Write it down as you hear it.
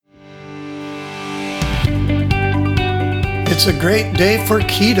It's a great day for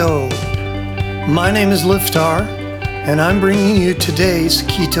keto. My name is Liftar, and I'm bringing you today's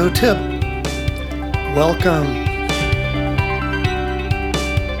keto tip. Welcome.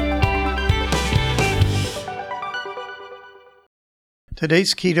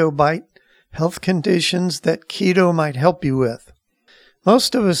 Today's Keto Bite: health conditions that keto might help you with.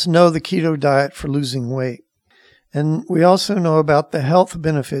 Most of us know the keto diet for losing weight, and we also know about the health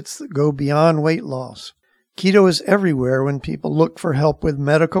benefits that go beyond weight loss. Keto is everywhere when people look for help with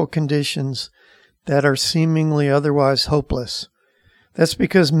medical conditions that are seemingly otherwise hopeless. That's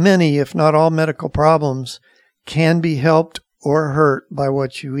because many, if not all, medical problems can be helped or hurt by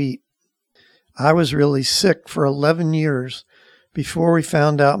what you eat. I was really sick for 11 years before we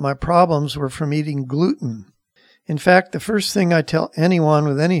found out my problems were from eating gluten. In fact, the first thing I tell anyone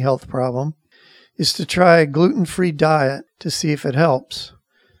with any health problem is to try a gluten-free diet to see if it helps.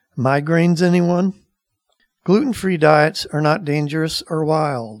 Migraines, anyone? Gluten-free diets are not dangerous or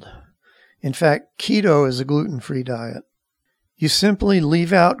wild. In fact, keto is a gluten-free diet. You simply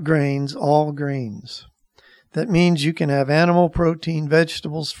leave out grains, all grains. That means you can have animal protein,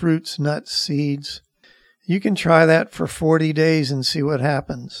 vegetables, fruits, nuts, seeds. You can try that for 40 days and see what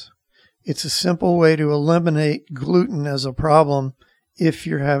happens. It's a simple way to eliminate gluten as a problem if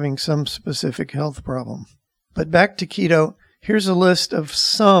you're having some specific health problem. But back to keto. Here's a list of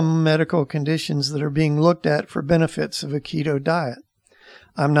some medical conditions that are being looked at for benefits of a keto diet.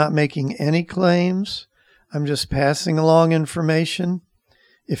 I'm not making any claims. I'm just passing along information.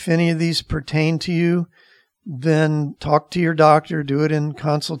 If any of these pertain to you, then talk to your doctor. Do it in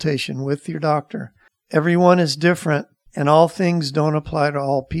consultation with your doctor. Everyone is different, and all things don't apply to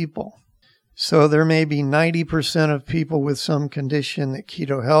all people. So there may be 90% of people with some condition that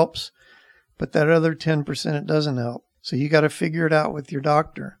keto helps, but that other 10% it doesn't help. So you got to figure it out with your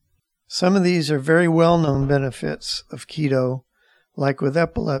doctor. Some of these are very well-known benefits of keto, like with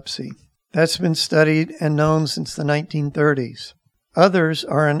epilepsy. That's been studied and known since the 1930s. Others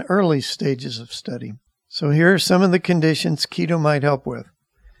are in early stages of study. So here are some of the conditions keto might help with.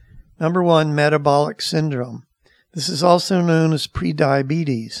 Number 1, metabolic syndrome. This is also known as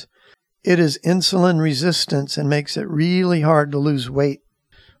prediabetes. It is insulin resistance and makes it really hard to lose weight.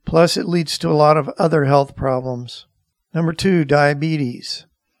 Plus, it leads to a lot of other health problems. Number 2, diabetes.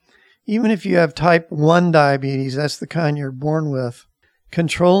 Even if you have type 1 diabetes, that's the kind you're born with,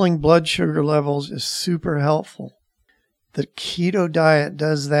 controlling blood sugar levels is super helpful. The keto diet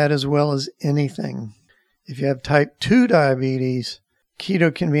does that as well as anything. If you have type 2 diabetes,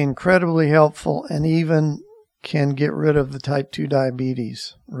 keto can be incredibly helpful and even can get rid of the type 2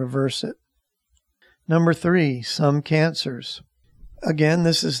 diabetes, reverse it. Number 3, some cancers. Again,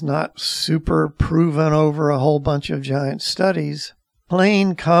 this is not super proven over a whole bunch of giant studies.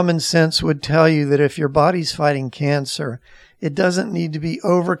 Plain common sense would tell you that if your body's fighting cancer, it doesn't need to be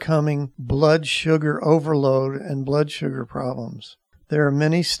overcoming blood sugar overload and blood sugar problems. There are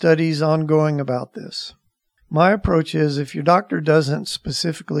many studies ongoing about this. My approach is if your doctor doesn't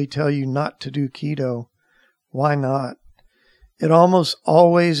specifically tell you not to do keto, why not? It almost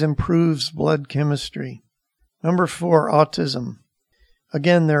always improves blood chemistry. Number 4, autism.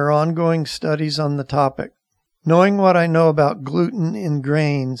 Again, there are ongoing studies on the topic. Knowing what I know about gluten in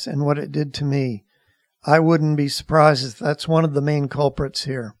grains and what it did to me, I wouldn't be surprised if that's one of the main culprits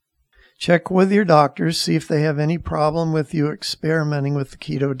here. Check with your doctors, see if they have any problem with you experimenting with the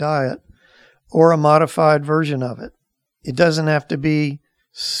keto diet or a modified version of it. It doesn't have to be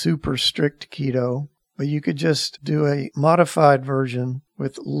super strict keto, but you could just do a modified version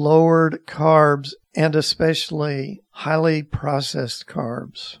with lowered carbs and especially highly processed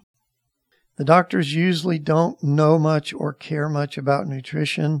carbs. The doctors usually don't know much or care much about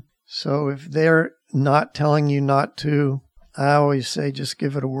nutrition, so if they're not telling you not to, I always say just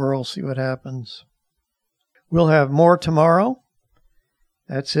give it a whirl, see what happens. We'll have more tomorrow.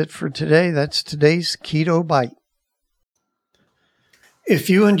 That's it for today. That's today's Keto Bite. If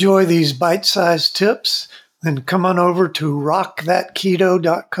you enjoy these bite-sized tips, then come on over to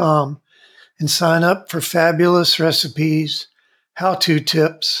rockthatketo.com and sign up for fabulous recipes, how-to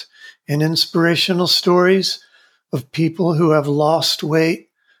tips, and inspirational stories of people who have lost weight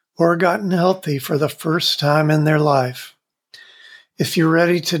or gotten healthy for the first time in their life. If you're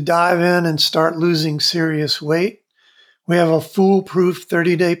ready to dive in and start losing serious weight, we have a foolproof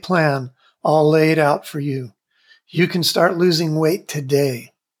 30-day plan all laid out for you. You can start losing weight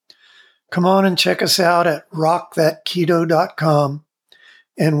today. Come on and check us out at rockthatketo.com,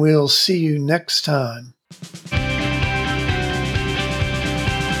 and we'll see you next time.